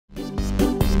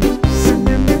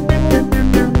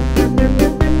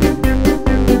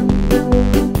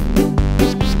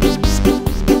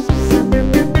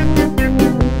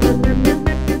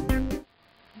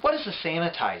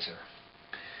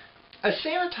A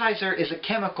sanitizer is a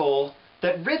chemical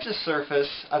that rids a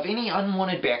surface of any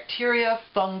unwanted bacteria,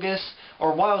 fungus,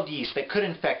 or wild yeast that could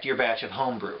infect your batch of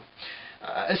homebrew.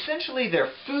 Essentially,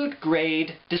 they're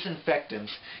food-grade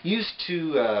disinfectants used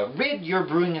to rid your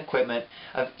brewing equipment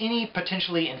of any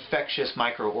potentially infectious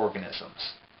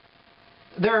microorganisms.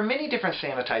 There are many different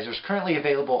sanitizers currently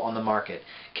available on the market,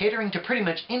 catering to pretty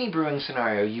much any brewing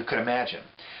scenario you could imagine.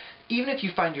 Even if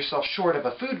you find yourself short of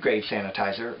a food-grade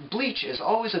sanitizer, bleach is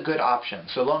always a good option,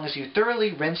 so long as you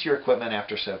thoroughly rinse your equipment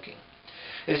after soaking.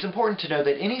 It is important to know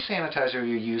that any sanitizer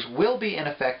you use will be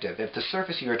ineffective if the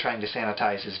surface you are trying to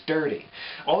sanitize is dirty.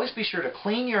 Always be sure to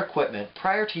clean your equipment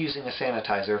prior to using a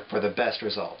sanitizer for the best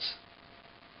results.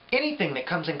 Anything that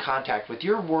comes in contact with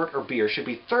your wort or beer should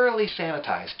be thoroughly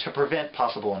sanitized to prevent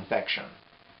possible infection.